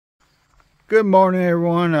Good morning,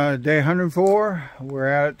 everyone. Day 104. We're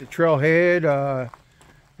out at the trailhead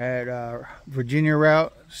at Virginia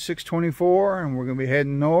Route 624, and we're going to be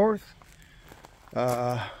heading north.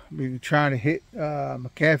 We're trying to hit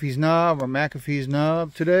McAfee's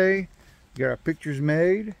Knob today. Get our pictures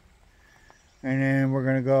made, and then we're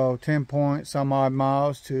going to go 10 point some odd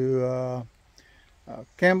miles to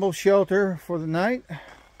Campbell shelter for the night.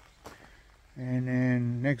 And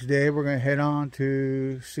then next day we're going to head on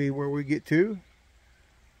to see where we get to.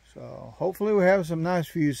 So hopefully we have some nice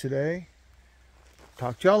views today.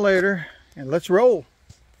 Talk to y'all later, and let's roll.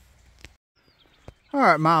 All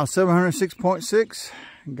right, mile 706.6.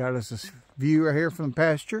 Got us a view right here from the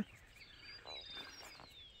pasture.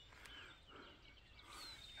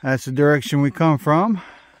 That's the direction we come from.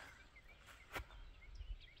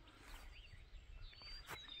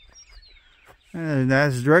 And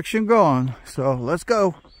that's the direction going. So let's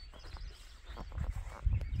go.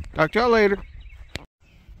 Talk to y'all later.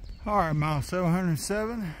 All right, mile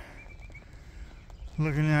 707.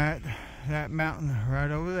 Looking at that mountain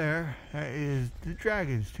right over there. That is the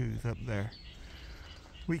Dragon's Tooth up there.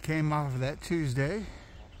 We came off of that Tuesday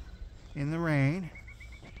in the rain.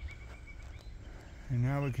 And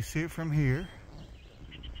now we can see it from here.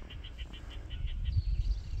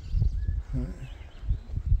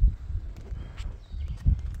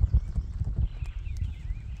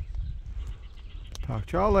 Talk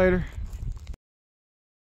to y'all later.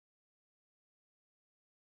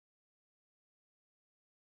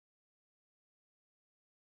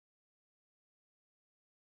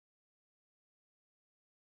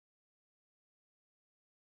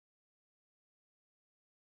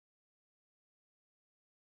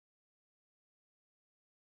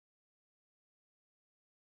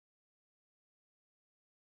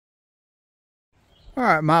 All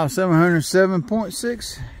right, mile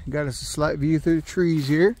 707.6. Got us a slight view through the trees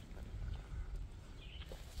here.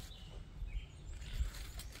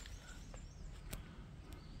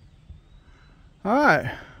 All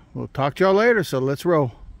right, we'll talk to y'all later, so let's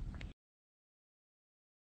roll.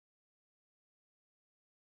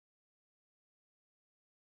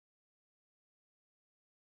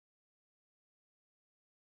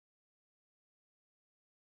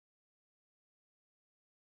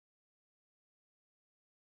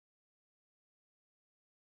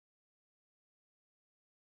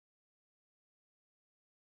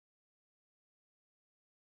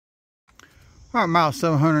 All right, mile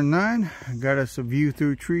 709. Got us a view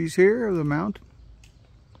through trees here of the mountain.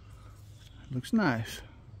 Looks nice.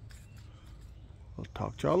 We'll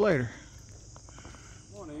talk to y'all later.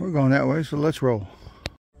 We're going that way, so let's roll.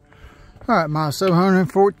 All right, mile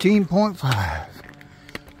 714.5.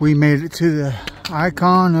 We made it to the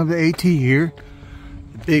icon of the AT here.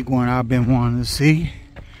 The big one I've been wanting to see.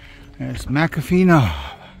 And it's McAfee Knob.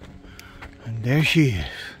 And there she is.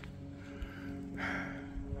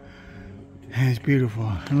 And it's beautiful.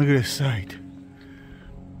 And look at this sight.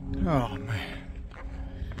 Oh man.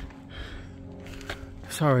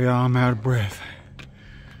 Sorry y'all, I'm out of breath.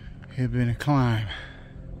 It's been a climb.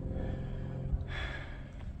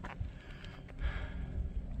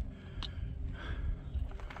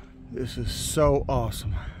 This is so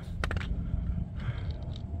awesome.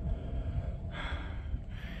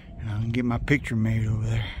 And I can get my picture made over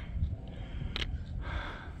there.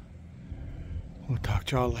 We'll talk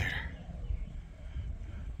to y'all later.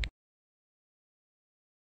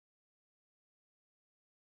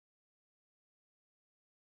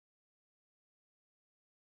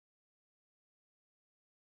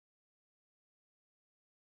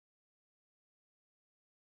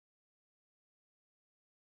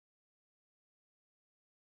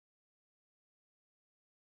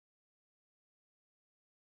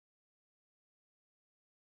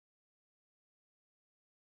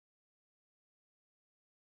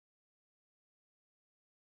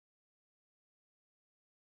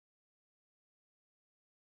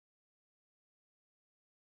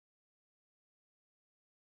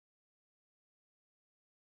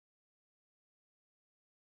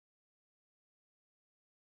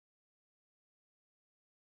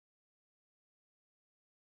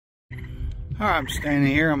 Alright, I'm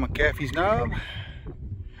standing here on McAfee's Knob,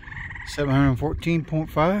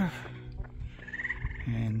 714.5,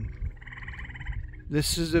 and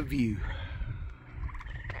this is the view.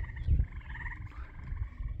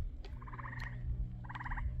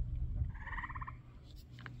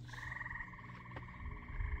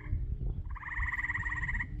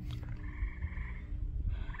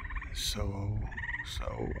 So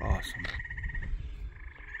awesome.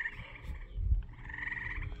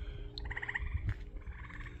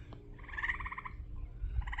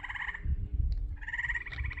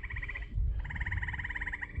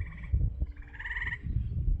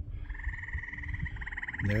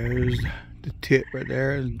 There's the tip right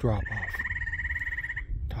there, is drop off.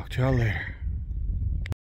 Talk to y'all later.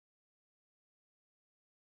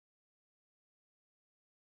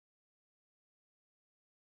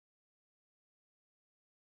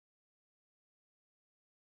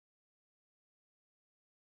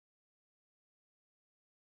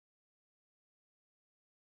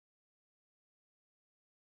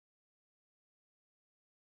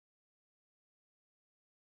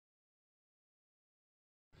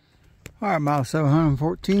 All right, mile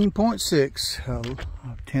 714.6, a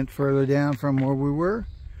tenth further down from where we were.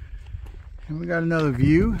 And we got another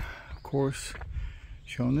view, of course,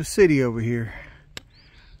 showing the city over here.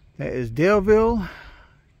 That is Daleville,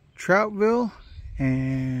 Troutville,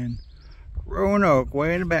 and Roanoke,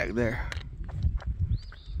 way in the back there.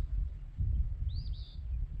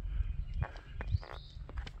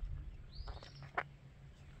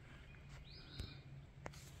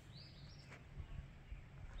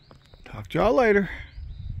 Talk to y'all later.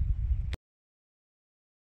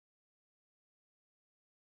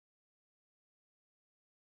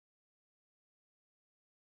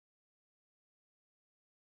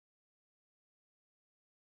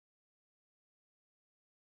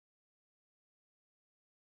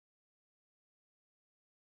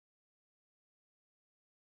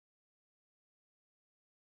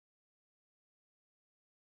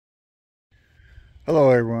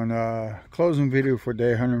 Hello everyone, closing video for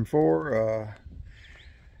day 104.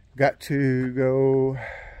 Got to go,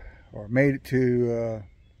 or made it to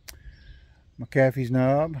McAfee's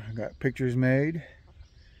Knob. Got pictures made.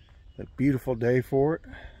 A beautiful day for it.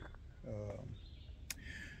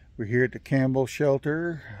 We're here at the Campbell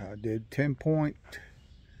shelter. I did 10 point,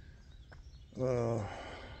 I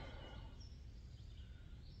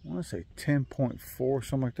want to say 10.4,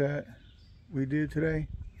 something like that we did today.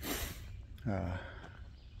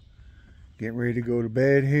 Getting ready to go to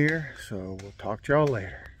bed here, so we'll talk to y'all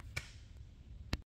later.